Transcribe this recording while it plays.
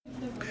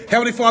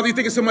Heavenly Father, you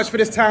thank you so much for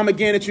this time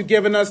again that you've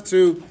given us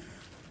to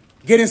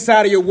get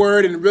inside of your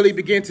word and really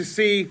begin to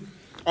see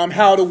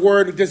how the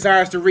word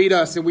desires to read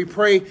us. And we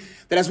pray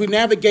that as we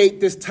navigate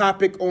this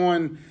topic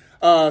on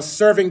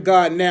serving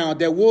God now,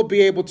 that we'll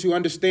be able to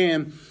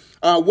understand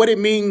what it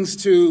means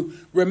to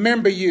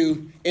remember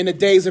you in the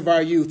days of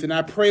our youth. And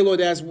I pray,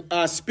 Lord, as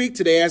I speak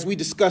today, as we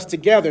discuss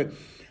together,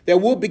 that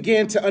we'll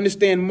begin to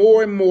understand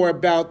more and more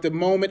about the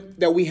moment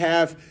that we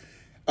have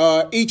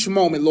each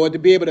moment, Lord, to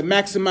be able to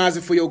maximize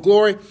it for your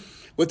glory.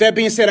 With that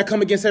being said, I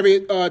come against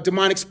every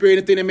demonic spirit,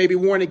 anything that may be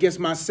warned against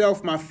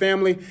myself, my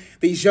family,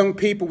 these young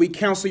people. We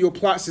counsel your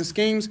plots and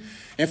schemes.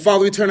 And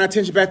Father, we turn our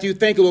attention back to you.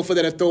 Thank you, Lord, for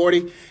that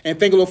authority. And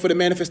thank you, Lord, for the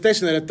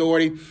manifestation of that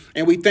authority.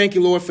 And we thank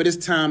you, Lord, for this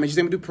time. And just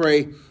name to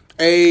pray.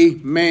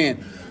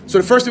 Amen. So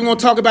the first thing we're going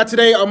to talk about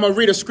today, I'm going to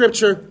read a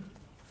scripture.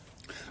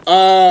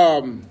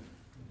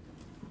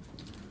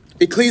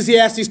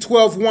 Ecclesiastes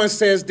 12:1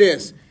 says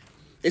this.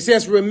 It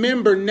says,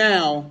 remember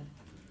now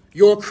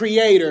your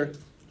Creator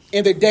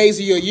in the days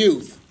of your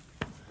youth,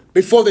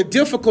 before the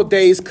difficult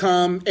days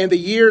come and the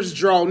years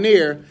draw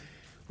near,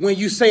 when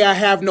you say, I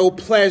have no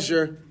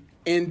pleasure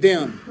in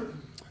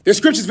them. The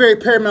scripture is very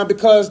paramount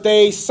because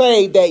they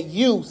say that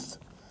youth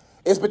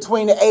is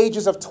between the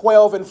ages of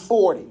 12 and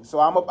 40. So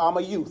I'm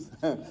a youth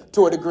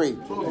to a degree.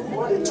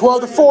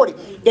 12 to 40.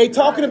 They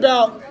talking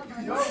about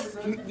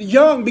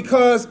young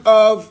because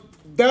of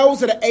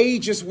those are the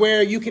ages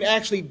where you can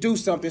actually do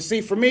something. See,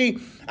 for me,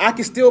 I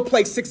can still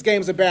play 6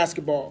 games of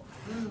basketball.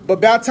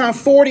 But by the time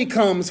 40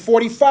 comes,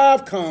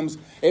 45 comes,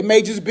 it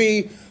may just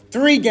be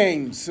 3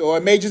 games, or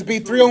it may just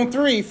be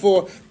 3-on-3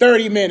 for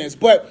 30 minutes.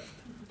 But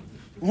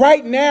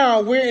right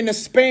now, we're in the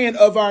span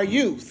of our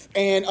youth.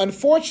 And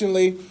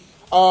unfortunately,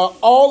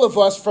 all of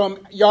us from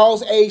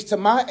y'all's age to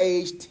my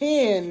age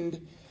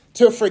tend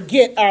to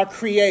forget our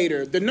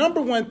Creator. The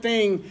number one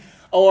thing,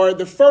 or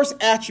the first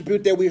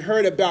attribute that we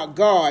heard about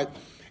God,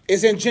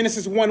 is in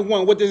Genesis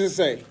 1:1. What does it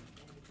say?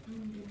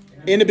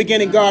 In the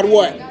beginning, God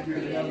what?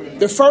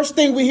 The first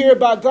thing we hear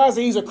about God is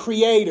that he's a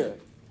creator.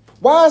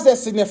 Why is that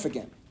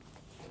significant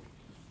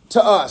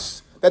to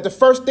us? That the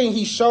first thing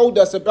he showed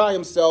us about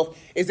himself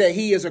is that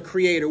he is a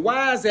creator.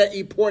 Why is that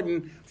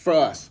important for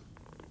us?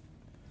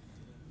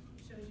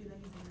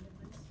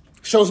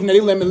 Shows him that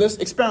he's limitless.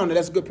 Expound it.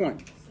 That's a good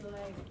point. So,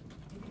 like,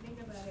 if you think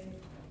about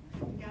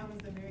it, God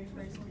was the very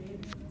first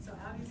creator. So,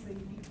 obviously,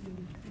 you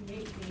can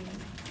create things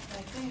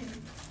back then,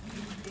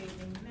 you can create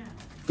things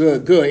now.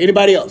 Good.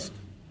 Anybody else?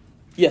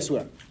 Yes,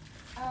 well.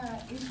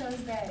 It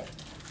shows that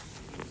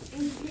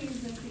he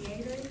is the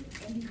creator,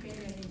 and he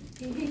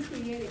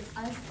created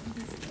us in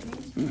his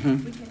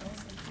image. We can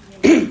also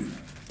create.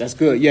 That's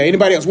good. Yeah,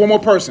 anybody else? One more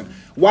person.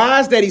 Why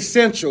is that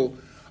essential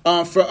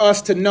for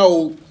us to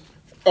know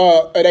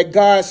that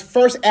God's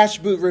first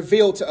attribute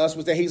revealed to us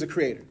was that he's a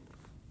creator?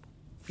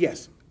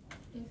 Yes.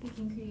 If he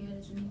can create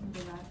us, and he can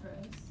provide for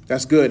us.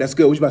 That's good. What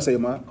you about to say,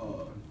 Ahmad?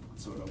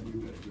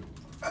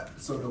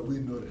 So that we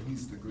know that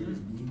he's the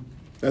greatest being.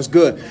 That's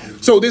good.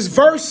 So this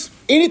verse,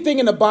 anything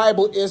in the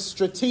Bible is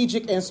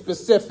strategic and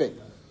specific.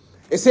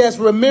 It says,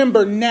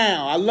 remember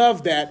now. I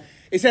love that.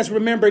 It says,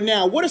 remember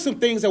now. What are some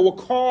things that will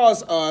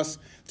cause us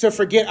to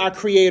forget our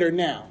Creator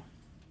now?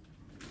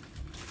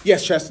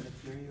 Yes, Chester.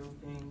 Material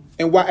things.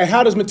 And why? And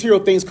how does material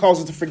things cause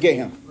us to forget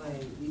him? Like,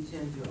 we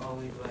tend to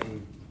always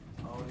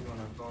on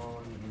our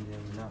phone and then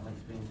not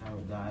spending time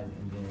with God.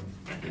 And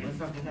then when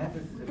something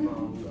happens to the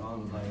phone, we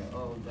always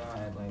oh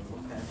God,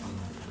 what's happening?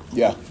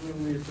 Yeah.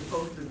 When we're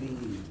supposed to be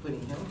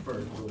putting him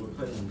first, but we're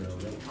putting the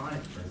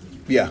electronics first.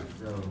 Yeah.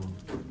 So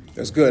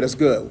That's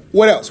good.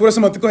 What else? What are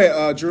some other? Go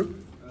ahead, Drew.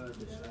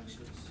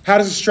 Distractions. How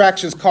does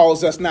distractions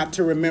cause us not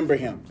to remember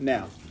him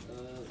now?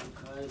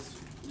 Because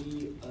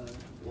we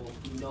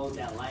know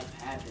that life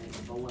happens,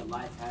 but when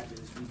life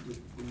happens, we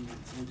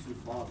tend to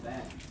fall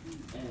back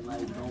and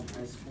don't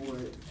press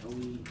forward,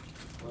 and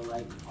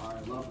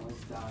our loved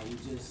ones die. We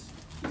just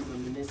keep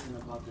reminiscing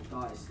about the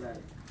thoughts that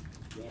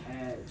they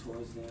had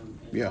towards them,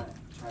 and not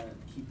try to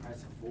keep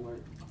pressing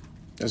forward.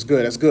 That's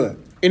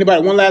good.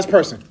 Anybody? One last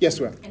person. Yes,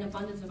 sir. An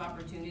abundance of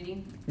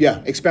opportunity.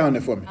 Yeah, expound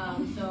it for me.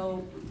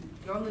 So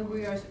normally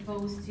we are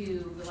supposed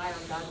to rely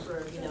on God for,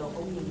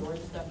 opening doors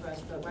and stuff for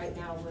us. But right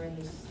now we're in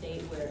this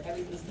state where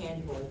everything's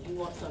tangible. If you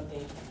want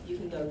something, you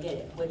can go get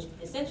it. Which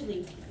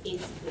essentially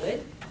it's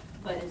good,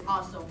 but it's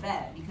also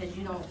bad because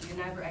you're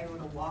never able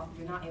to walk.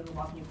 You're not able to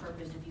walk in your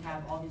purpose if you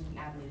have all these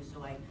different avenues.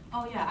 So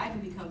I can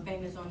become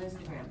famous on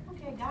Instagram.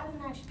 Okay, God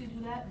didn't actually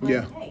do that, but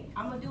hey,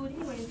 I'm gonna do it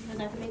anyways because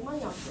I can make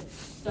money off of it.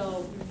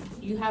 So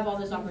you have all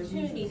this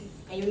opportunity,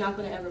 and you're not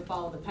gonna ever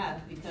follow the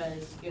path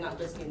because you're not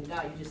listening to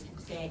God.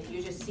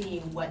 You're just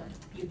seeing what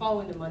you're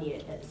following the money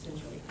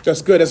essentially.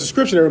 That's good. There's a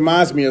scripture that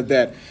reminds me of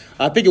that.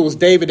 I think it was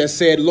David that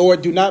said,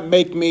 "Lord, do not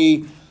make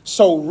me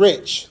so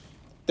rich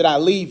that I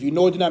leave you,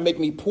 nor do not make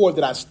me poor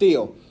that I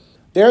steal."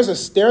 There's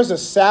a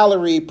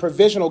salary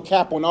provisional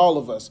cap on all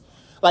of us.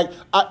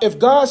 If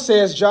God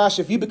says, Josh,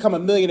 if you become a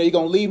millionaire, you're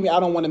going to leave me, I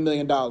don't want $1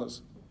 million.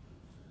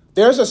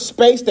 There's a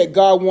space that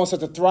God wants us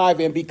to thrive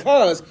in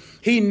because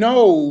he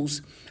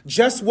knows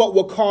just what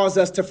will cause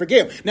us to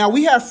forgive. Now,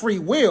 we have free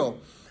will,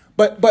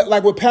 But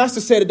like what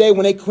Pastor said today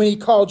when he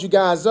called you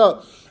guys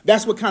up,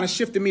 that's what kind of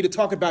shifted me to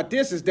talk about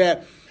this is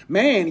that,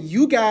 man,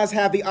 you guys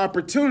have the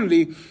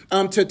opportunity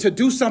to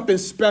do something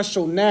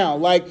special now.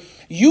 Like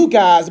you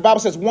guys, the Bible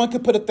says one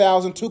could put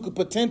 1,000, two could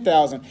put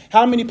 10,000.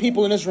 How many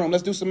people in this room?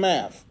 Let's do some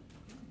math.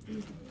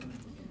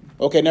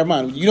 Okay, never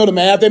mind. You know the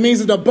math. That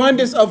means an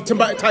abundance of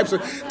types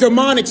of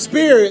demonic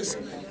spirits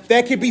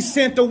that can be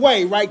sent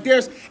away, right?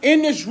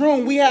 In this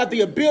room, we have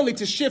the ability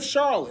to shift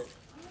Charlotte.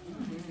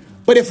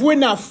 But if we're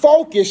not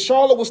focused,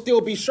 Charlotte will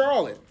still be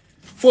Charlotte,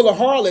 full of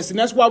harlots. And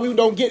that's why we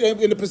don't get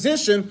in the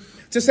position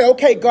to say,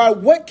 okay,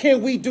 God, what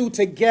can we do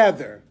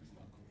together?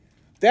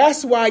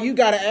 That's why you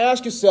got to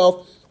ask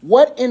yourself,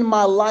 what in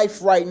my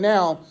life right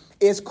now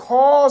is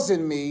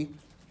causing me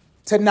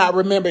to not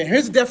remember? And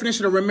here's the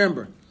definition of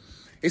remember.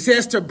 It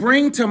says to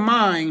bring to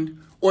mind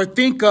or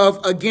think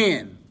of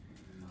again,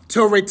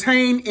 to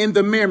retain in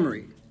the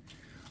memory.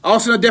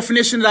 Also, the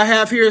definition that I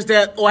have here is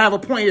that, or I have a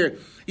point here,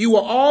 you will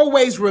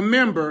always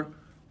remember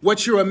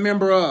what you're a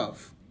member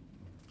of.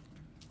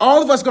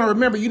 All of us going to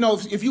remember,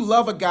 if you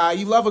love a guy,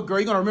 you love a girl,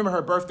 you're going to remember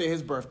her birthday,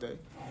 his birthday.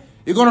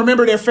 You're going to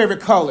remember their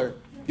favorite color.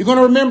 You're going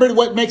to remember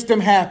what makes them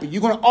happy.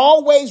 You're going to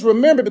always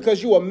remember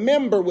because you're a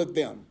member with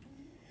them.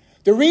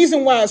 The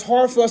reason why it's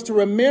hard for us to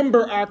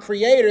remember our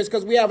Creator is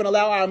because we haven't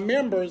allowed our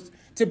members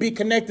to be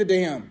connected to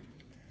Him.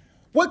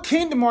 What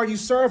kingdom are you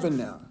serving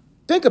now?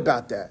 Think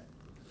about that.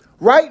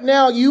 Right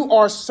now, you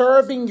are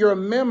serving your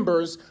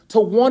members to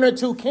one or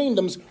two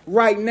kingdoms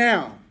right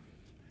now.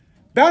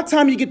 By the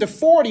time you get to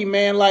 40,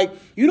 man, like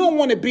you don't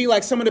want to be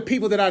like some of the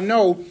people that I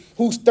know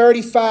who's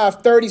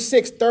 35,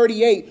 36,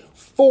 38,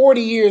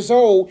 40 years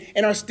old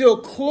and are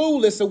still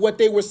clueless of what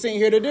they were sent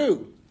here to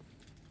do.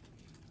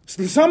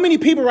 So many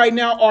people right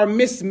now are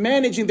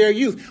mismanaging their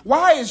youth.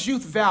 Why is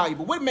youth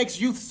valuable? What makes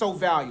youth so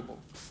valuable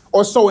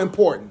or so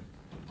important?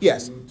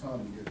 Yes.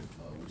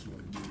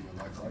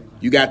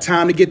 You got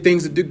time to get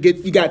things to do.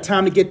 You got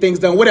time to get things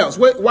done. What else?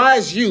 Why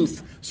is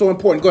youth so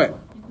important? Go ahead.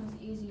 Because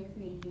it's easier for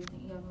you to do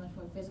things. You have much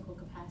more physical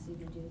capacity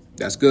to do things.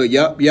 That's good.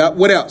 Yep.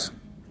 What else?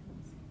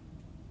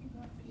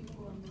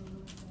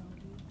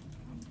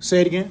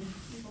 Say it again.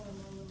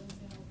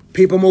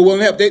 People more willing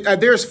to help.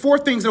 There's 4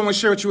 things I want to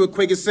share with you real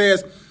quick. It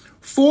says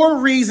 4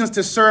 reasons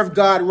to serve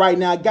God right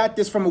now. I got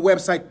this from a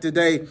website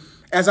today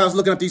as I was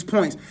looking at these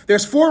points.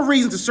 There's 4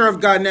 reasons to serve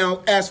God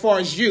now as far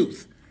as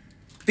youth.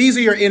 These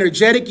are your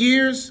energetic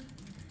years,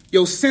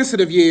 your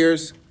sensitive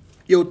years,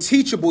 your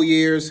teachable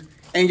years,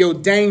 and your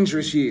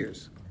dangerous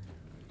years.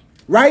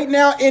 Right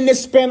now in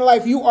this span of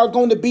life, you are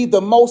going to be the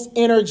most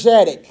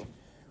energetic.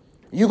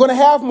 You're going to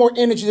have more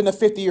energy than a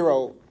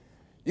 50-year-old.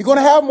 You're going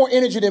to have more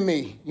energy than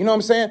me. You know what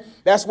I'm saying?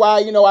 That's why,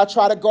 I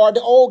try to guard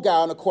the old guy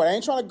on the court. I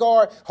ain't trying to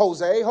guard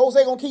Jose.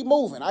 Jose going to keep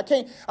moving. I'm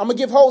going to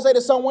give Jose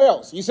to somewhere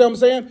else. You see what I'm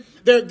saying?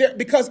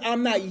 Because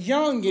I'm not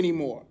young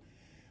anymore.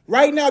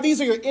 Right now, these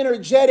are your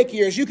energetic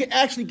years. You can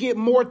actually get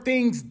more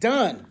things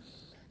done.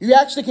 You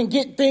actually can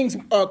get things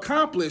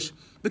accomplished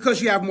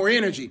because you have more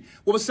energy.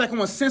 What was the second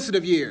one?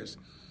 Sensitive years.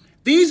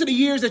 These are the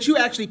years that you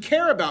actually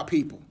care about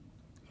people.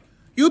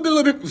 You'll be a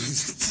little bit,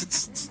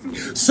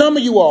 some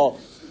of you all,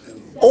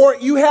 or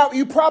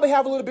you probably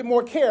have a little bit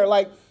more care.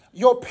 Like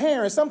your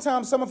parents,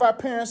 sometimes some of our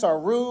parents are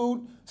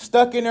rude,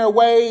 stuck in their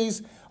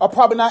ways, are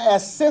probably not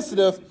as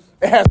sensitive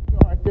as we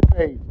are at this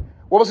age.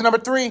 What was the number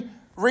 3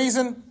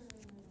 reason?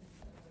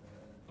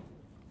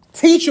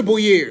 Teachable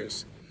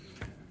years.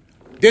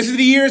 This is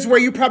the years where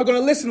you're probably going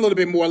to listen a little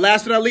bit more.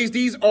 Last but not least,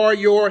 these are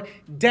your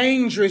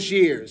dangerous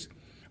years.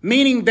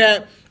 Meaning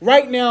that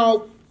right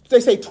now, they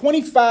say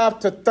 25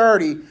 to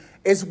 30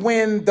 is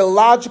when the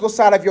logical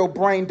side of your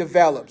brain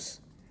develops.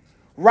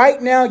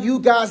 Right now, you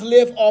guys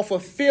live off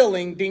of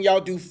feeling, then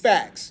y'all do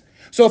facts.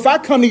 So if I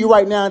come to you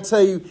right now and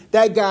tell you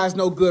that guy's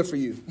no good for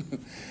you,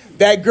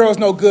 that girl's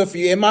no good for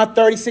you. In my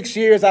 36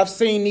 years, I've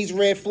seen these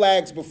red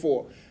flags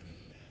before.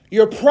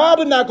 You're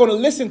probably not going to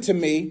listen to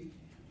me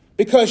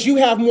because you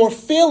have more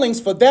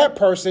feelings for that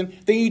person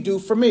than you do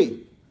for me.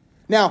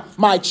 Now,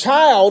 my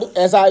child,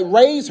 as I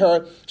raise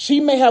her, she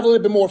may have a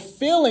little bit more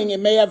feeling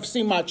and may have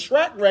seen my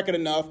track record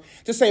enough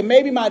to say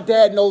maybe my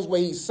dad knows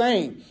what he's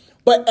saying.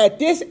 But at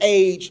this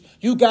age,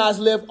 you guys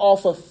live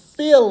off of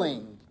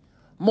feeling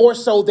more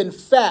so than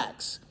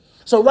facts.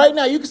 So right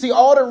now, you can see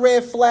all the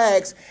red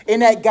flags in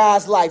that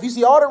guy's life. You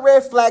see all the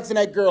red flags in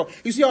that girl.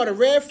 You see all the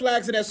red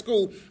flags in that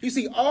school. You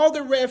see all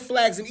the red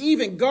flags. And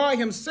even God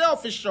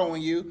himself is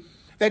showing you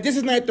that this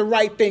is not the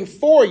right thing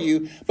for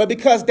you. But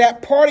because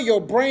that part of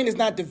your brain is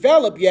not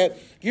developed yet,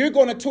 you're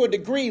going to a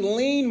degree,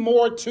 lean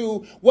more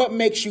to what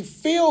makes you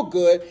feel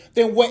good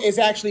than what is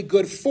actually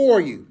good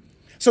for you.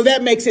 So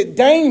that makes it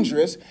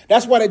dangerous.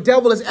 That's why the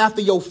devil is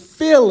after your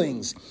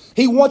feelings.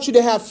 He wants you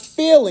to have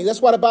feelings. That's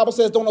why the Bible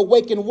says don't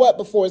awaken what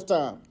before it's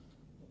time?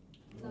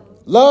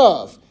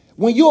 Love.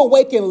 When you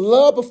awaken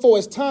love before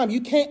it's time,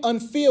 you can't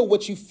unfeel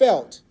what you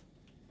felt.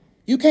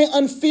 You can't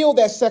unfeel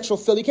that sexual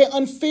feeling. You can't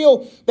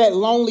unfeel that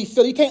lonely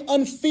feeling. You can't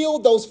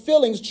unfeel those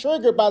feelings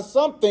triggered by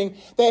something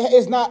that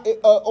is not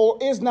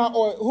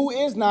or who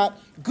is not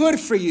good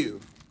for you.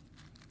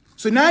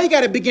 So now you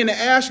got to begin to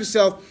ask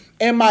yourself,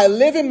 Am I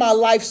living my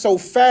life so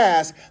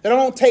fast that I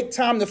don't take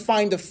time to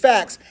find the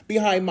facts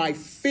behind my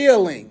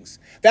feelings?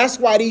 That's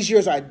why these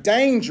years are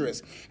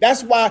dangerous.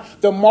 That's why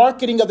the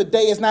marketing of the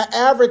day is not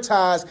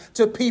advertised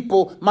to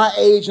people my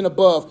age and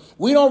above.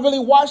 We don't really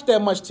watch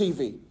that much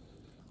TV.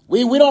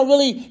 We don't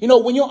really,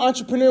 when you're an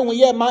entrepreneur, when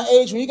you're at my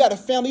age, when you got a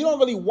family, you don't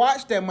really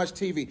watch that much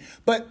TV.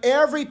 But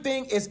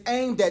everything is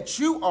aimed at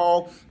you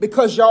all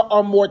because y'all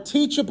are more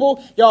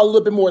teachable. Y'all a little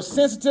bit more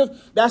sensitive.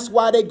 That's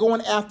why they're going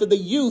after the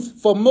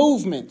youth for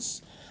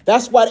movements.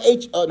 That's why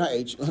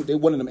they're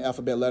one of them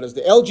alphabet letters,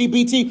 the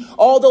LGBT,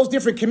 all those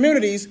different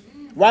communities,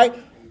 right?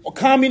 Or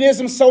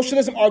communism,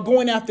 socialism are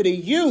going after the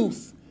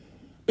youth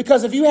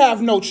because if you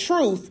have no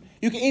truth,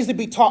 you can easily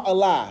be taught a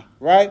lie,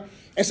 right?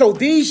 And so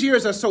these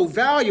years are so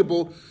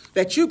valuable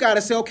that you got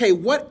to say, okay,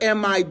 what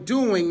am I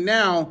doing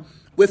now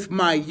with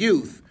my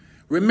youth?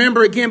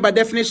 Remember, again, by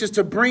definition, is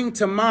to bring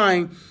to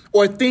mind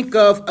or think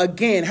of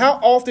again.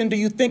 How often do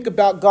you think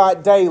about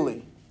God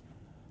daily?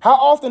 How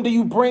often do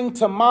you bring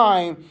to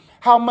mind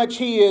how much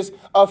he is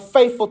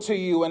faithful to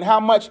you and how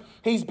much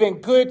he's been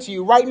good to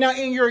you? Right now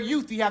in your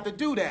youth, you have to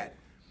do that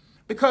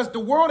because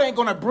the world ain't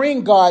going to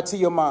bring God to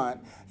your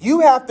mind.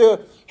 You have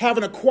to have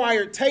an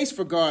acquired taste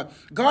for God.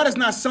 God is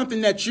not something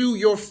that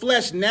your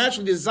flesh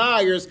naturally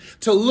desires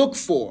to look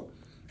for.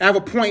 I have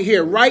a point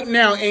here. Right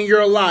now in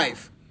your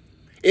life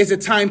is a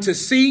time to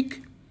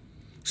seek,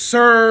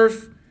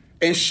 serve,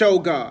 and show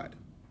God.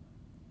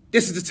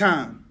 This is the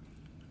time.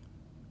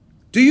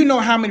 Do you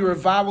know how many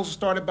revivals were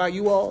started by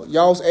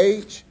y'all's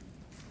age?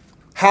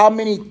 How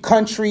many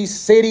countries,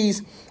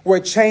 cities were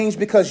changed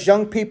because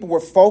young people were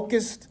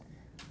focused?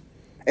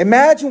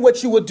 Imagine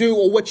what you would do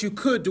or what you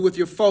could do with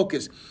your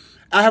focus.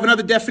 I have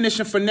another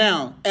definition for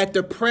now. At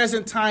the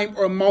present time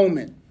or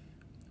moment.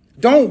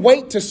 Don't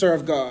wait to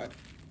serve God.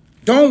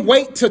 Don't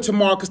wait till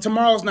tomorrow because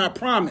tomorrow's not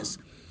promised.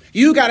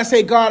 You got to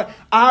say, God,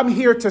 I'm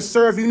here to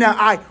serve you now.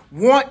 I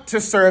want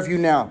to serve you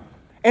now.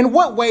 In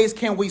what ways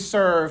can we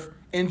serve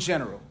in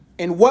general?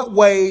 In what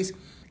ways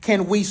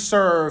can we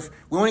serve?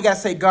 We only got to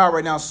say God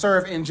right now,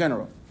 serve in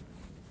general.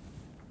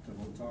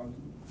 Devote time.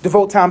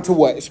 Devote time to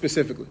what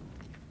specifically?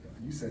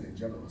 You said in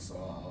general,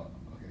 so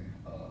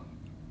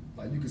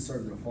like you could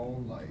serve your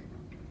phone, like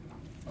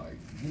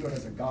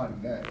there's a God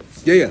in that.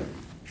 So Yeah.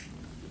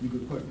 You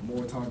could put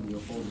more time in your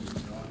phone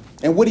than God.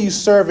 And what are you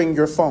serving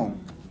your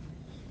phone?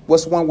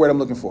 What's one word I'm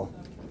looking for?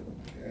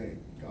 Hey,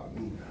 got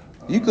me.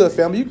 You good,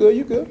 family? You good?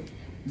 You good?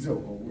 You said,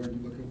 what word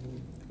you looking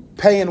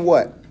for? Paying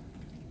what?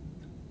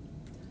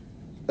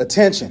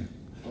 Attention.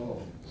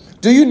 Oh.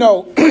 Do you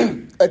know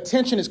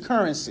attention is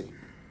currency?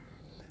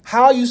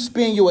 How you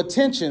spend your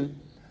attention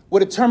will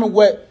determine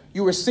what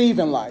you receive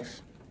in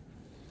life.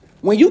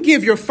 When you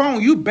give your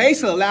phone, you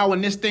basically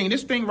allowing this thing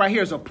right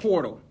here is a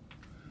portal.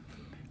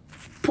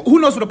 Who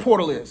knows what a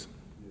portal is?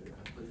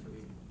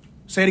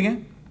 Say it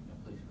again.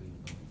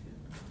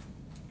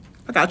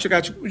 I got you.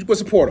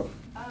 What's a portal?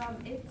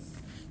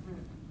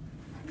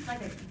 It's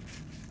like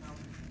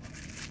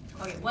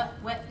okay,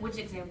 which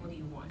example do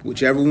you want?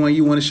 Whichever one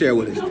you want to share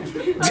with us.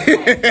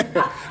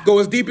 Go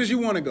as deep as you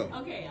want to go.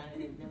 Okay,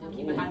 we'll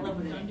keep it high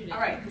level then. All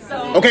right,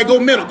 so. Okay, go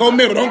middle. Don't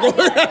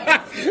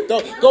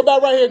go. Go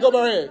about right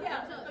here.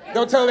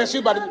 Don't tell her that you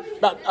about.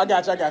 I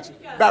got you.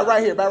 About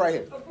right here.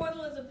 A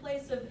portal is a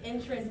place of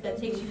entrance that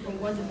takes you from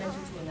one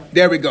dimension to another.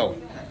 There we go.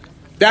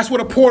 That's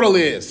what a portal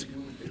is.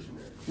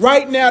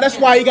 Right now, that's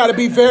why you got to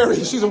be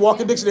she's a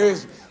walking dictionary.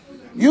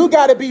 You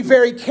got to be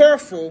very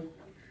careful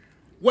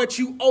what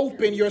you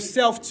open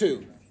yourself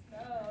to.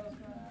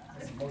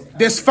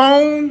 This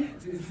phone,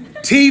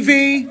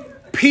 TV,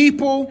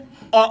 people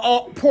are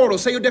all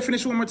portals. Say your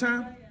definition one more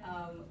time.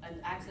 An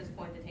access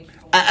point that takes you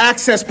from An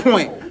access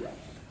point.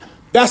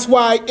 That's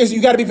why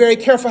you got to be very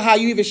careful how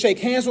you even shake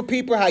hands with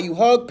people, how you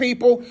hug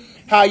people,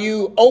 how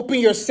you open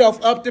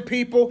yourself up to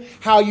people,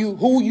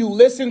 who you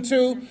listen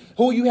to,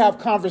 who you have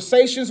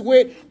conversations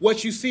with,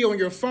 what you see on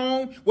your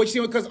phone,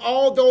 because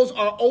all those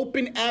are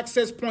open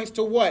access points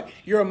to what?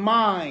 Your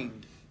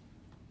mind.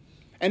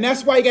 And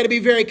that's why you got to be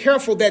very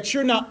careful that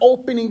you're not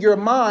opening your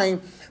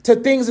mind to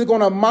things that are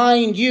going to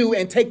mine you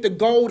and take the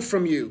gold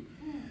from you.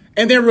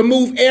 And then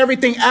remove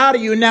everything out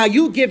of you. Now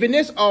you giving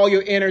this all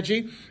your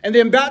energy. And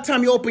then by the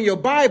time you open your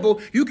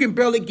Bible, you can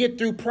barely get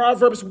through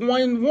Proverbs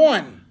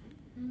 1:1.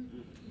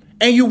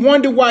 And you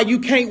wonder why you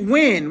can't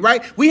win,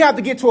 right? We have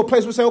to get to a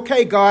place where we say,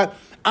 okay, God,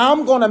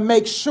 I'm going to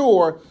make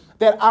sure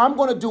that I'm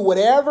going to do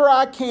whatever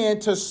I can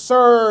to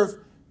serve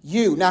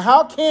you. Now,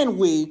 how can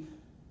we,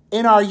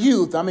 in our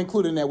youth, I'm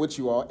including that with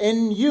you all,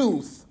 in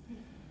youth,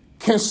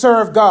 can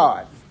serve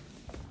God?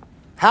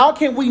 How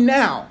can we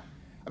now?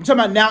 I'm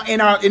talking about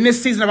now in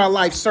this season of our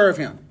life, serve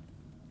him.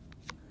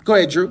 Go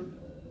ahead, Drew.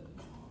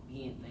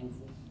 Being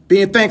thankful.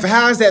 Being thankful.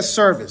 How is that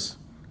service?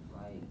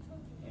 Like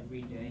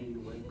every day you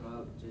wake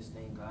up, just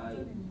thank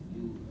God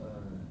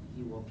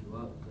he woke you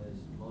up, because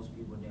most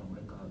people didn't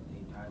wake up, they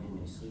died in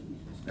their sleep.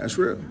 That's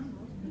real.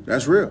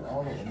 That's real.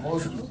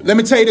 Let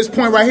me tell you this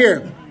point right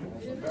here.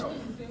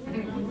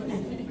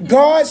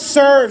 God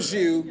serves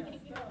you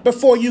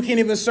before you can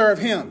even serve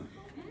him.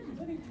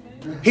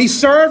 He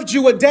served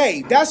you a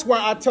day. That's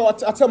why I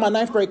tell my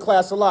ninth grade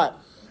class a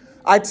lot.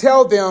 I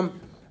tell them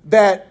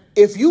that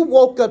if you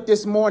woke up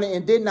this morning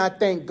and did not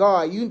thank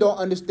God, you don't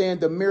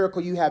understand the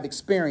miracle you have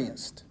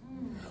experienced.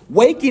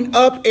 Waking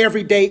up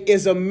every day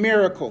is a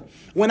miracle.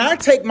 When I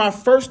take my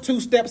first 2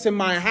 steps in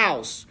my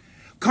house,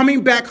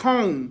 coming back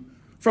home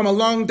from a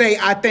long day,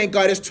 I thank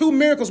God. There's 2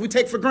 miracles we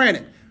take for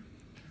granted.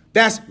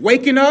 That's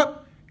waking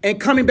up and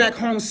coming back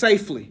home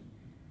safely.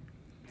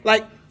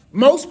 Like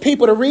most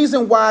people, the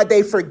reason why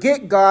they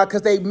forget God,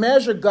 because they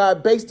measure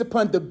God based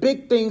upon the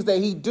big things that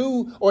he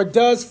do or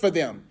does for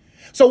them.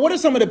 So what are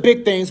some of the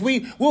big things?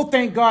 We'll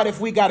thank God if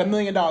we got $1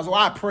 million. Well,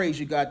 I praise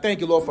you, God. Thank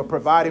you, Lord, for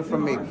providing for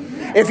me.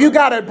 If you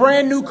got a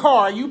brand new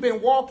car, you've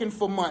been walking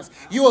for months,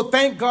 you will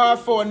thank God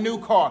for a new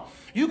car.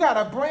 You got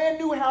a brand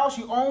new house,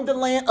 you own the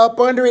land up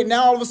under it.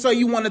 Now all of a sudden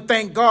you want to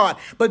thank God.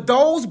 But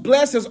those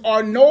blessings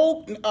are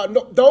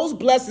those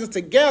blessings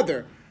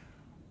together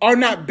are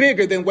not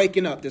bigger than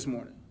waking up this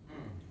morning.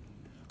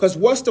 Because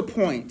what's the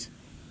point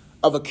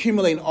of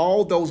accumulating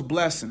all those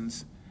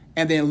blessings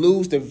and then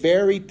lose the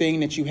very thing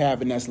that you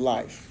have, and that's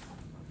life?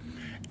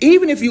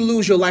 Even if you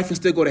lose your life and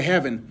still go to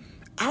heaven,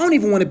 I don't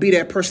even want to be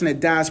that person that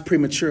dies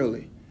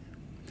prematurely.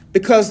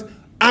 Because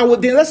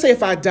let's say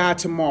if I die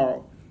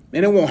tomorrow,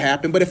 and it won't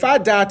happen, but if I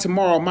die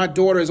tomorrow, my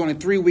daughter is only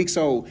 3 weeks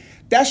old,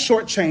 that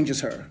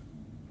shortchanges her.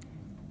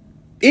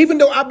 Even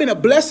though I've been a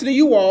blessing to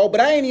you all, but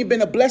I ain't even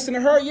been a blessing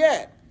to her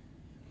yet.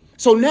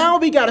 So now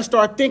we got to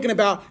start thinking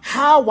about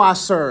how I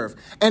serve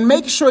and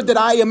make sure that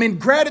I am in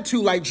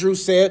gratitude, like Drew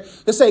said,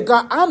 to say,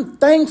 God, I'm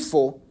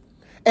thankful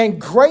and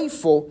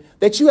grateful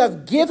that you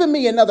have given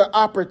me another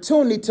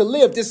opportunity to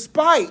live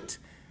despite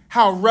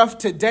how rough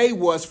today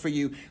was for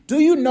you. Do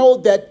you know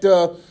that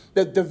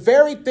the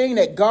very thing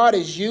that God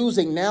is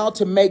using now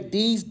to make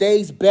these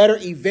days better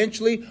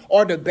eventually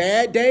are the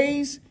bad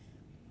days?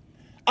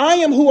 I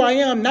am who I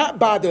am, not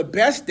by the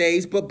best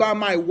days, but by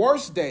my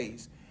worst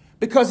days,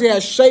 because it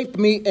has shaped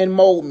me and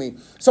molded me.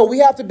 So we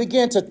have to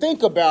begin to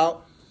think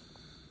about,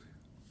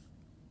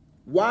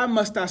 why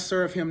must I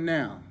serve him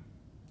now?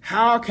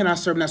 How can I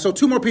serve now? So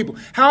 2 more people.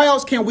 How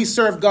else can we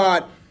serve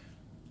God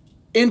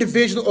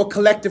individually or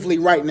collectively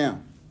right now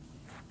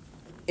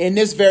in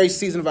this very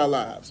season of our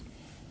lives?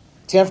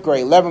 10th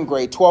grade, 11th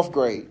grade, 12th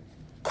grade,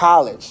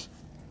 college.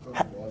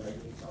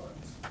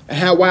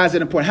 And why is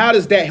it important? How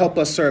does that help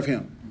us serve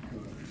him?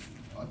 Because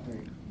I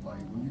think, like,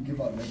 when you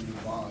give out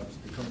negative vibes,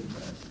 it comes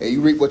back. Hey,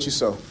 you reap what you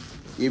sow,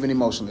 even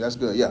emotionally. That's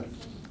good. Yeah.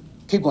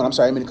 Keep going. I'm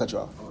sorry. I didn't mean to cut you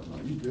off. Oh,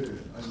 no, you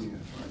good. I mean,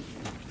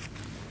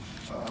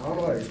 I don't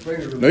know how to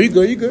explain it. Really. No, you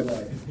good. You good.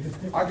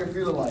 Like, I can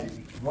feel it like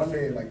one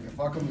day, like if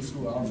I come to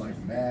school, I'm like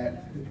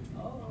mad.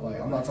 Like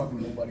I'm not talking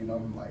to nobody, and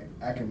I'm like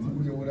acting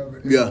moody or whatever.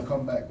 It's gonna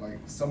come back like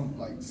say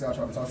I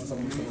try to talk to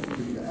somebody, give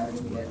me an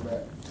attitude like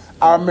that.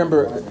 I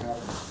remember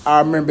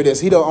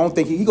this. I don't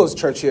think he goes to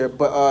church here,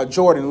 but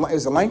Jordan,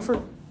 is it Langford?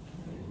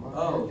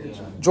 Oh, yeah.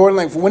 Jordan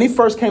Langford. When he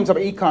first came to our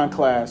econ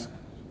class,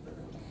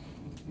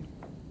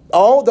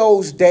 all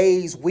those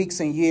days, weeks,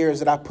 and years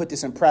that I put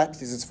this in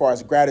practice as far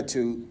as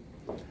gratitude,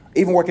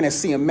 even working at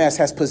CMS,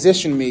 has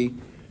positioned me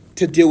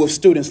to deal with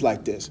students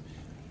like this.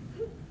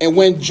 And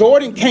when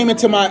Jordan came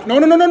into my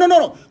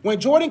When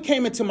Jordan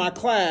came into my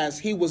class,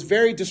 he was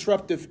very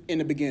disruptive in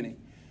the beginning.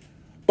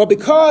 But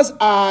because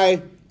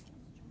I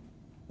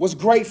was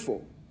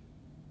grateful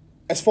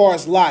as far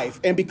as life,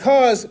 and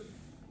because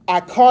I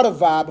caught a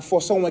vibe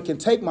before someone can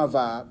take my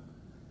vibe,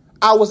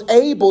 I was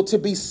able to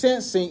be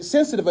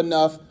sensitive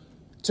enough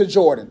to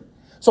Jordan.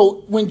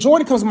 So when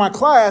Jordan comes to my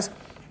class,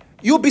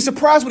 you'll be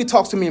surprised when he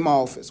talks to me in my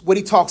office, what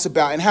he talks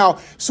about, and how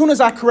as soon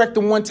as I correct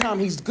him one time,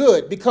 he's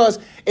good. Because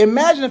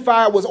imagine if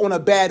I was on a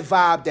bad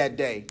vibe that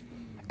day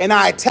and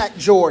I attacked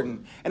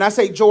Jordan and I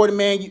say, Jordan,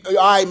 man, all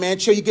right, man,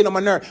 chill, you're getting on my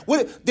nerve.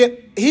 Then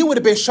he would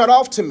have been shut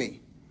off to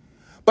me.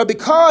 But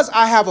because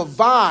I have a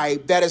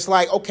vibe that is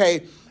like,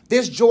 okay,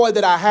 this joy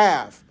that I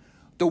have,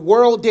 the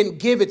world didn't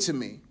give it to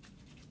me,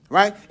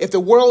 right? If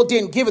the world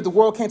didn't give it, the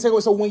world can't take it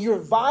away. So when you're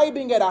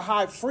vibing at a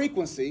high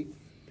frequency,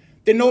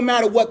 then no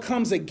matter what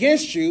comes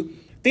against you,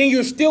 then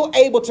you're still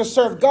able to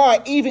serve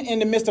God, even in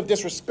the midst of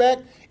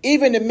disrespect,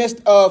 even in the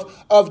midst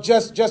of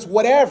just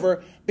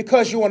whatever,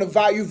 because you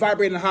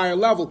vibrate at a higher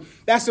level.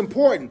 That's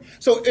important.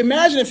 So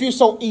imagine if you're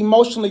so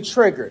emotionally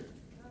triggered,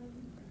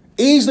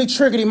 easily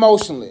triggered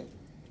emotionally,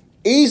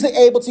 easily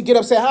able to get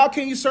upset. How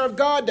can you serve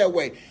God that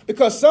way?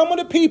 Because some of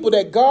the people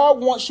that God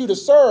wants you to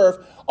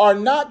serve are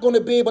not going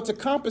to be able to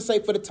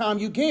compensate for the time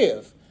you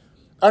give.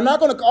 Are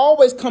not going to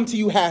always come to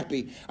you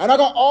happy. Are not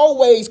going to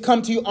always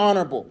come to you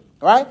honorable,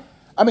 right?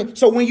 I mean,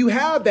 so when you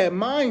have that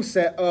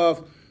mindset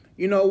of,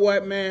 you know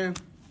what, man,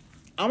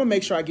 I'm going to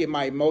make sure I get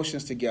my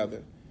emotions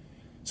together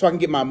so I can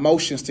get my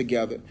emotions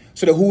together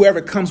so that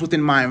whoever comes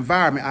within my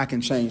environment, I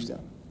can change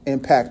them,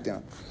 impact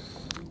them.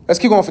 Let's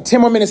keep going for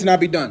 10 more minutes and I'll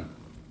be done.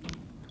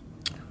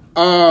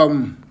 I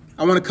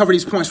want to cover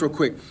these points real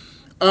quick.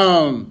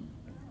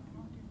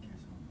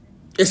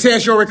 It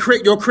says your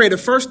creator.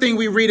 First thing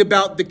we read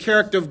about the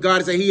character of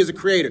God is that he is a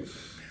creator.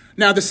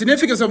 Now, the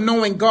significance of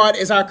knowing God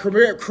as our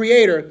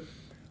creator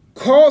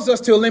calls us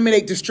to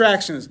eliminate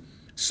distractions.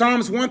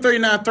 Psalms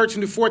 139, 13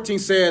 to 14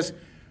 says,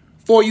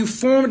 "For you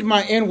formed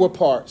my inward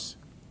parts.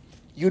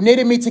 You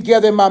knitted me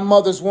together in my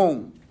mother's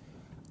womb.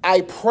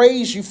 I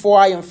praise you, for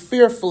I am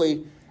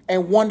fearfully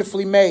and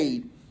wonderfully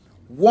made.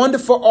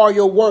 Wonderful are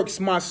your works.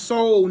 My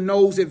soul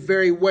knows it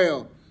very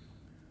well."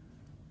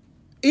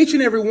 Each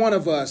and every one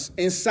of us,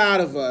 inside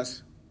of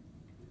us,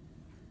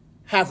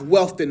 have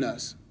wealth in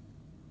us,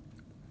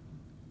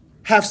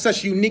 have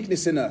such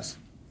uniqueness in us.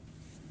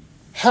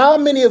 How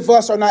many of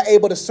us are not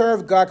able to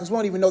serve God because we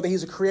don't even know that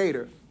he's a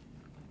creator?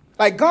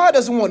 Like, God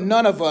doesn't want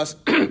none of us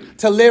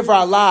to live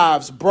our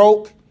lives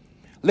broke,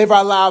 live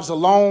our lives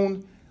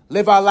alone,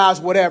 live our lives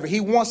whatever. He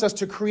wants us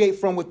to create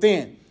from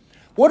within.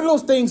 What are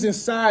those things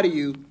inside of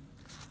you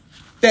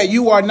that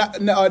you are not,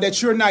 that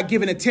you're not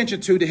giving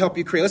attention to help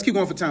you create? Let's keep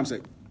going for time's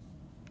sake.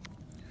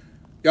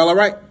 Y'all all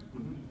right?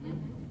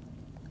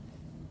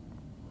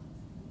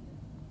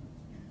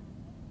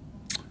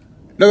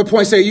 Another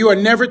point say you are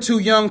never too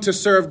young to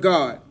serve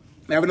God.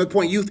 I have another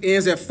point. Youth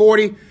ends at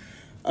 40.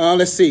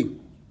 Let's see.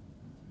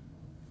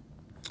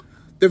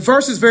 The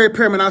verse is very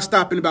paramount. I'll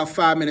stop in about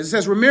 5 minutes. It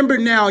says, "Remember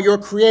now your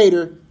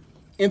Creator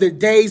in the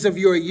days of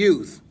your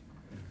youth,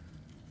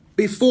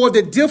 before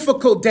the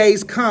difficult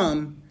days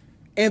come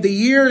and the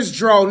years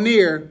draw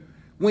near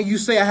when you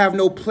say, I have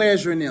no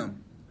pleasure in them."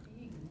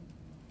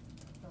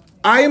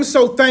 I am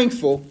so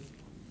thankful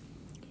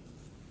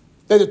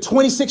that the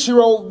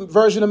 26-year-old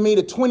version of me,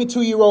 the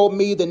 22-year-old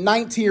me, the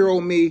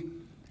 19-year-old me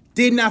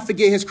did not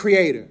forget his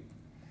Creator.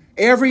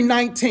 Every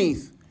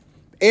 19th,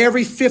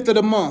 every 5th of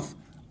the month,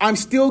 I'm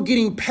still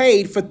getting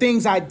paid for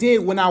things I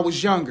did when I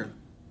was younger.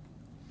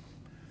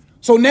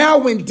 So now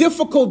when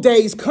difficult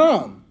days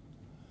come,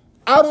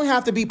 I don't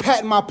have to be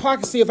patting my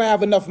pocket to see if I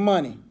have enough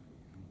money.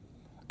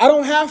 I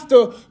don't have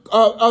to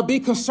be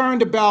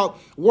concerned about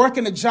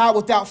working a job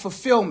without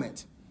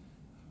fulfillment.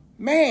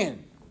 Man,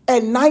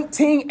 at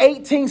 19,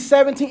 18,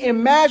 17,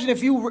 imagine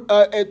if you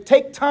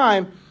take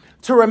time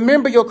to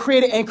remember your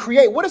Creator and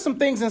create. What are some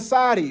things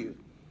inside of you?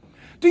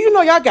 Do you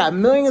know y'all got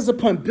millions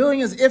upon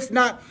billions, if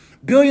not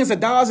billions of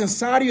dollars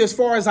inside of you as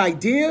far as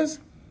ideas?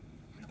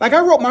 Like,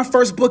 I wrote my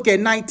first book at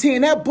 19,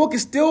 and that book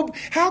is still,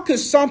 how could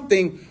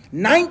something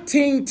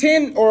 19,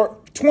 10, or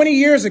 20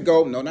 years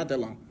ago, no, not that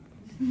long.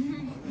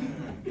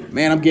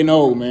 Man, I'm getting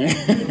old, man.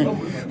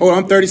 Oh,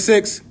 I'm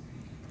 36.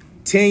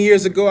 10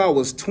 years ago, I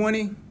was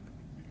 20.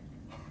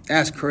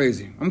 That's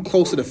crazy. I'm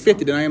closer to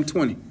 50 than I am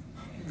 20.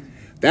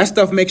 That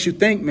stuff makes you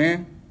think,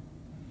 man.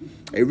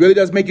 It really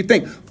does make you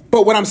think.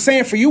 But what I'm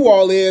saying for you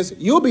all is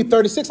you'll be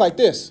 36 like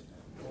this.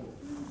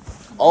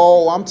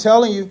 Oh, I'm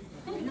telling you.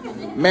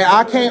 Man,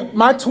 I can't.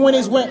 My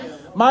 20s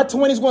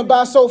went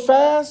by so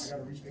fast.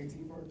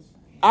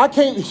 I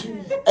can't.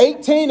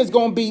 18 is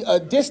going to be a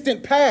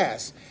distant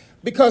past.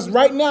 Because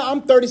right now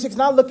I'm 36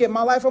 and I look at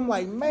my life. I'm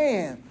like,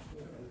 man,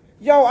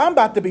 yo, I'm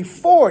about to be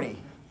 40.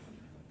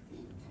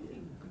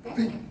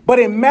 But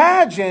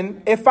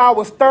imagine if I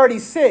was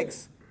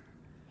 36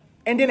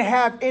 and didn't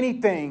have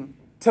anything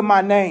to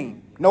my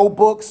name. No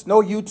books,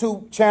 no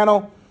YouTube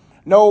channel,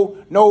 no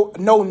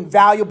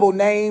valuable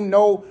name,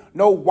 no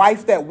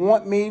wife that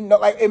want me. No,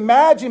 like,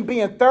 imagine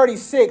being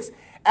 36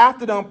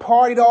 after done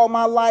partied all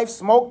my life,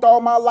 smoked all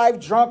my life,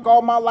 drunk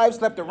all my life,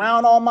 slept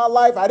around all my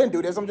life. I didn't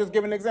do this. I'm just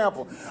giving an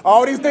example.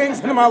 All these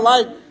things in my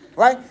life,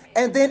 right?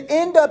 And then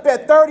end up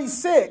at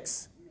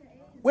 36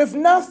 with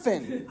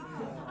nothing.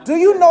 Do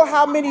you know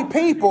how many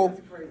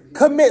people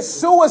commit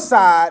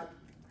suicide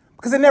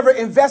because they never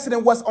invested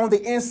in what's on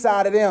the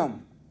inside of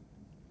them?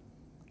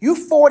 You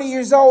 40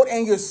 years old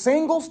and you're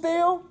single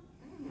still?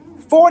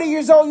 40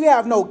 years old, you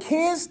have no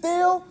kids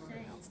still?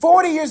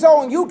 40 years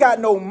old and you got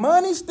no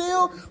money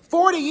still?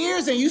 40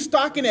 years and you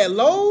stocking at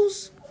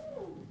Lowe's?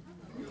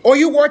 Or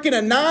you working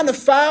a 9 to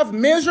 5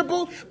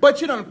 miserable,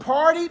 but you done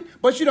partied,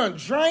 but you done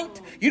drank,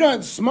 you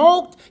done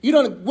smoked, you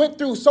done went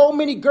through so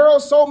many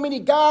girls, so many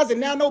guys,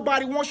 and now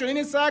nobody wants you on the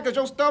inside because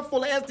your stuff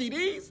full of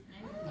STDs?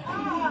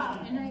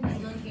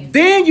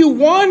 Then you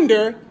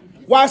wonder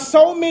why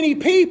so many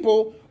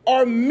people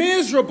are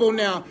miserable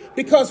now.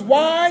 Because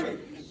why?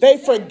 They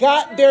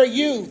forgot their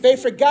youth. They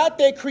forgot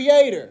their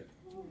Creator.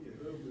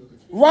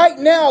 Right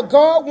now,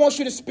 God wants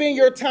you to spend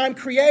your time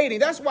creating.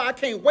 That's why I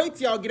can't wait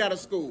till y'all get out of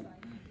school.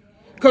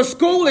 Because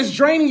school is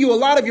draining you a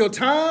lot of your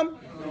time,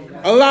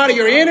 a lot of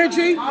your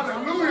energy.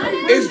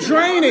 It's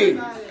draining.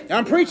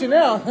 I'm preaching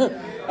now.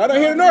 I don't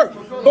hear the nerve.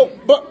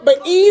 But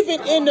even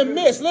in the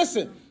midst,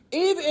 listen,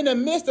 even in the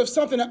midst of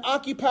something that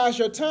occupies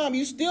your time,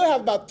 you still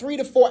have about 3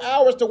 to 4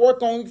 hours to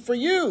work on for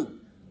you.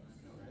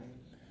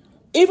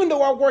 Even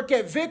though I work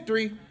at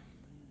Victory,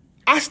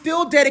 I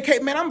still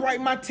dedicate, man, I'm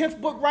writing my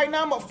 10th book right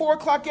now. I'm at 4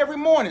 o'clock every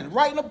morning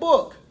writing a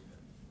book.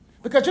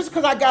 Because just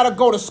because I got to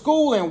go to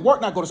school and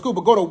work, not go to school,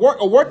 but go to work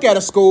or work at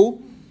a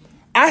school,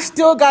 I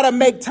still got to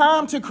make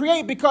time to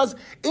create, because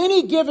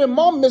any given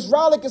moment, Ms.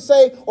 Riley can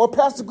say, or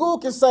Pastor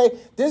Gould can say,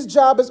 this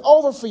job is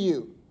over for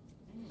you.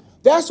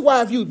 That's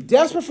why if you're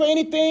desperate for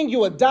anything,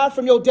 you will die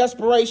from your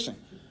desperation.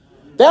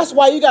 That's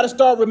why you got to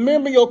start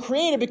remembering your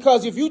Creator,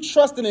 because if you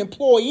trust an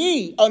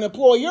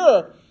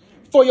employer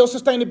for your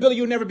sustainability,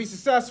 you'll never be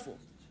successful.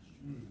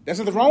 There's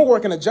nothing wrong with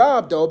working a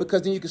job, though,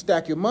 because then you can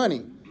stack your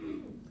money.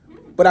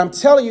 But I'm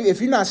telling you,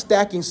 if you're not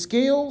stacking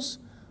skills,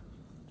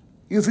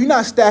 if you're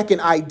not stacking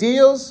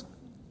ideas,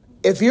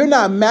 if you're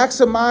not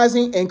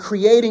maximizing and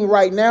creating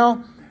right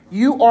now,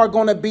 you are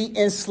going to be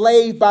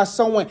enslaved by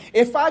someone.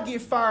 If I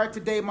get fired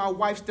today, my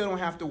wife still don't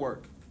have to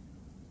work.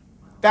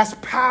 That's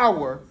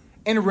power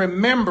in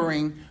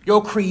remembering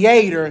your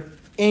creator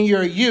in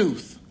your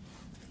youth.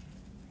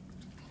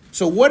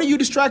 So what are you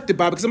distracted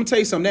by? Because I'm going to tell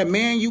you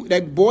something.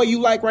 That boy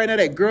you like right now,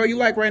 that girl you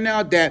like right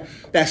now, that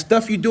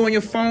stuff you do on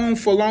your phone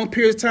for a long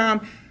period of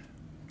time.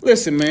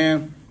 Listen,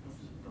 man,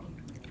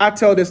 I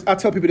tell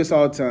people this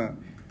all the time.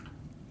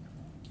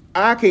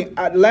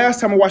 Last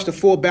time I watched a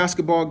full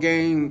basketball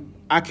game,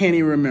 I can't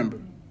even remember.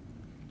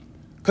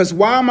 Because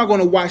why am I going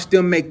to watch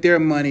them make their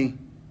money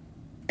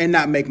and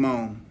not make my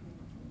own?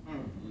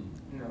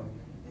 No.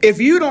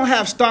 If you don't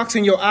have stocks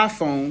in your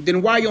iPhone,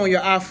 then why are you on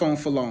your iPhone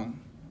for long?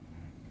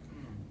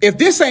 If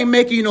this ain't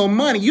making you no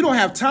money, you don't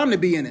have time to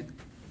be in it.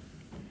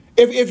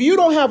 If you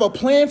don't have a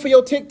plan for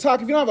your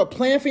TikTok, if you don't have a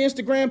plan for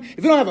Instagram,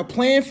 if you don't have a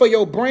plan for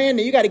your brand,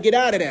 then you got to get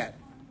out of that.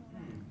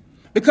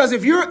 Because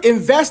if you're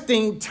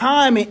investing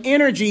time and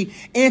energy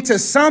into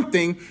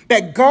something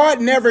that God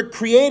never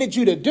created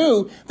you to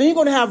do, then you're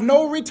going to have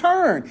no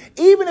return.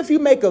 Even if you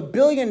make $1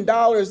 billion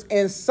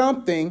in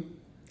something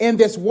in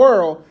this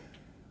world,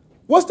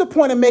 what's the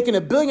point of making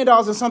 $1 billion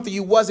in something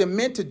you wasn't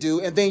meant to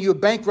do and then you're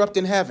bankrupt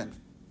in heaven?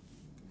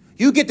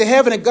 You get to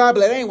heaven and God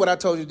be like, that ain't what I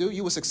told you to do.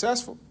 You were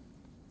successful.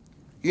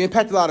 You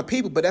impacted a lot of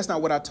people, but that's not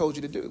what I told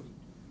you to do.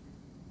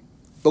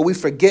 But we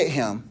forget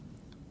him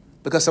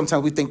because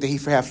sometimes we think that he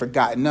have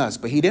forgotten us.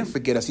 But he didn't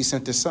forget us. He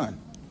sent his son.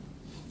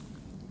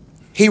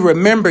 He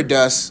remembered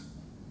us,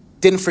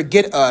 didn't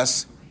forget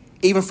us,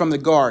 even from the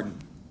garden.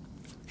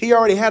 He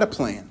already had a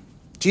plan.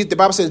 The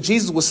Bible says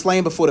Jesus was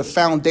slain before the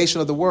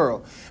foundation of the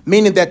world,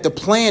 meaning that the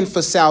plan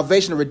for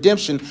salvation and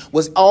redemption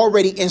was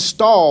already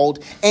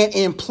installed and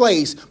in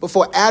place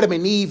before Adam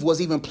and Eve was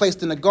even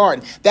placed in the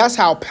garden. That's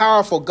how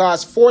powerful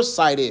God's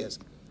foresight is.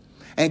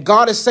 And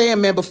God is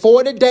saying, man,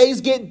 before the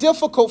days get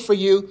difficult for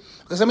you,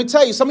 because let me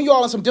tell you, some of you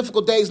all on some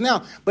difficult days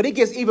now, but it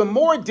gets even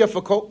more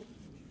difficult.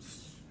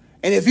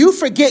 And if you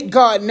forget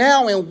God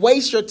now and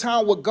waste your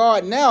time with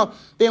God now,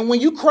 then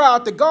when you cry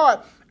out to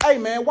God, hey,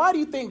 man, why do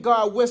you think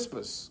God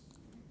whispers?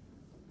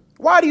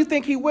 Why do you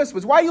think he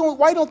whispers? Why you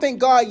don't think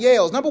God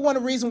yells? Number one,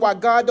 the reason why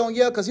God don't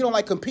yell, because he don't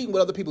like competing with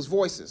other people's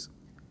voices.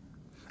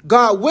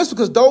 God whispers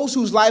because those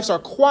whose lives are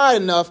quiet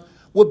enough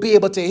will be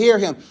able to hear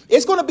him.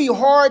 It's going to be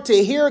hard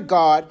to hear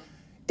God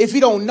if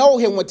you don't know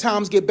him when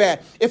times get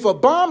bad. If a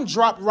bomb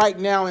dropped right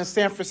now in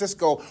San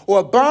Francisco or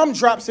a bomb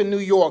drops in New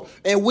York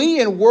and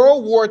we in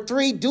World War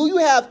III, do you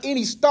have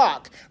any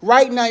stock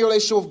right now in your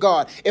relationship with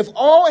God? If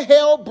all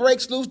hell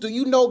breaks loose, do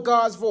you know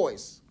God's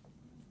voice?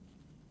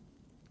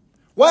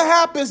 What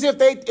happens if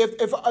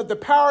the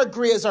power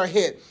grids are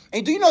hit?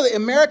 And do you know that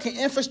American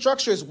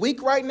infrastructure is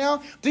weak right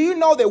now? Do you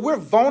know that we're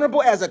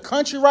vulnerable as a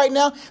country right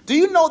now? Do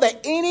you know that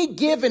any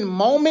given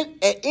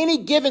moment, at any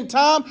given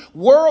time,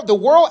 the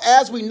world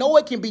as we know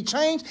it can be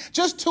changed?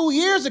 Just 2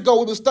 years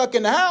ago, we were stuck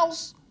in the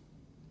house.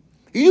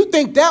 You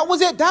think that was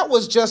it? That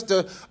was just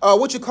a,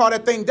 what you call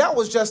that thing? That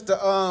was just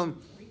a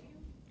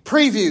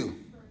preview.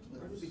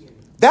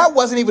 That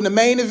wasn't even the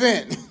main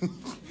event.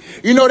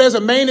 You know, there's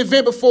a main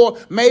event before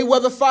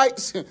Mayweather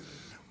fights,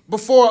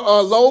 before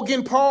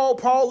Logan Paul,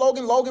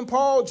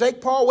 Jake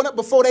Paul went up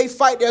before they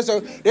fight. There's a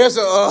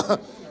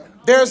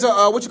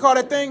what you call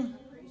that thing?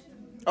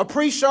 A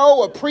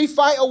pre-show, a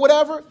pre-fight or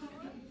whatever.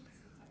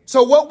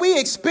 So what we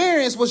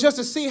experienced was just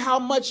to see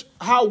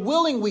how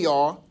willing we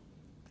are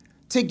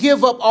to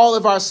give up all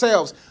of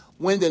ourselves.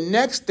 When the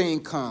next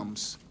thing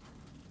comes,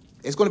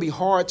 it's going to be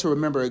hard to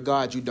remember a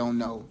God you don't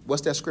know.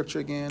 What's that scripture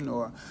again?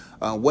 Or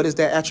what is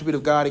that attribute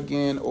of God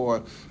again?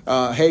 Or,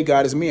 hey,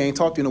 God, it's me. I ain't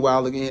talked to you in a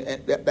while again.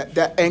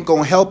 That ain't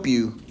going to help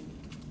you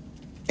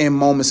in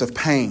moments of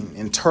pain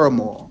and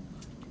turmoil.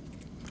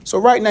 So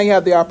right now you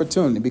have the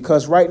opportunity,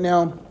 because right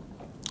now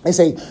they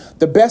say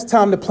the best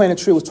time to plant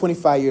a tree was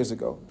 25 years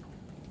ago.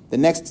 The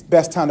next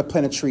best time to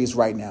plant a tree is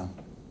right now.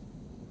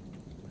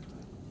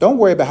 Don't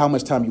worry about how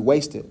much time you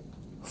wasted.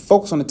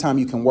 Focus on the time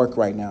you can work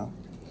right now.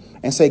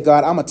 And say,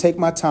 God, I'm going to take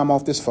my time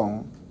off this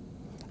phone.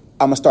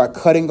 I'm going to start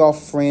cutting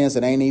off friends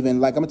that ain't even,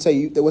 like, I'm going to tell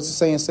you, what's the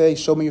saying say?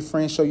 Show me your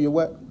friends, show you your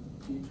what?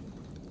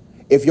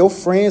 If your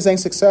friends ain't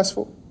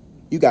successful,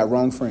 you got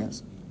wrong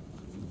friends.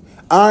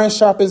 Iron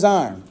sharpens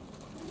iron.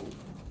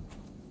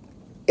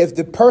 If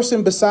the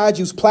person beside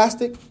you's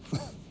plastic,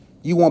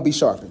 you won't be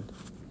sharpened.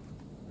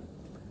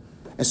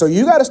 And so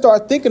you got to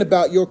start thinking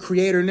about your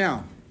creator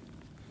now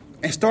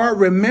and start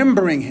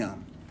remembering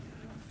him.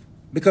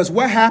 Because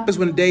what happens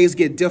when the days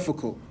get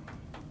difficult?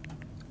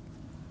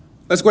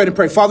 Let's go ahead and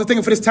pray. Father, thank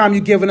you for this time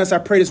you've given us. I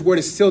pray this word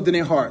is sealed in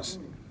their hearts.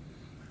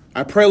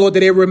 I pray, Lord, that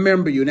they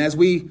remember you. And as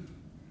we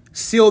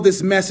seal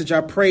this message,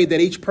 I pray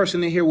that each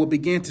person in here will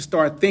begin to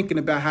start thinking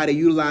about how to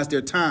utilize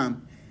their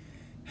time,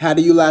 how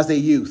to utilize their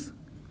youth.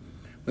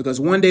 Because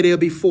one day they'll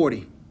be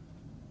 40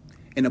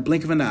 in a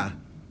blink of an eye.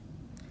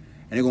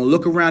 And they're going to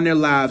look around their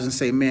lives and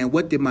say, man,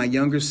 what did my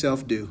younger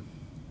self do?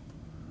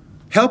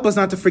 Help us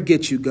not to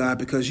forget you, God,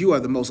 because you are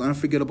the most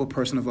unforgettable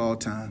person of all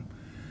time.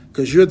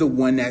 Because you're the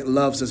one that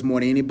loves us more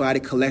than anybody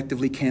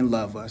collectively can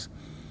love us.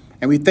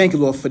 And we thank you,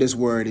 Lord, for this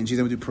word. In Jesus'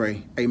 name we do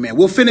pray. Amen.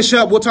 We'll finish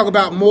up. We'll talk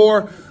about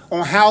more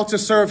on how to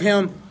serve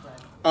him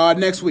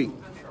next week.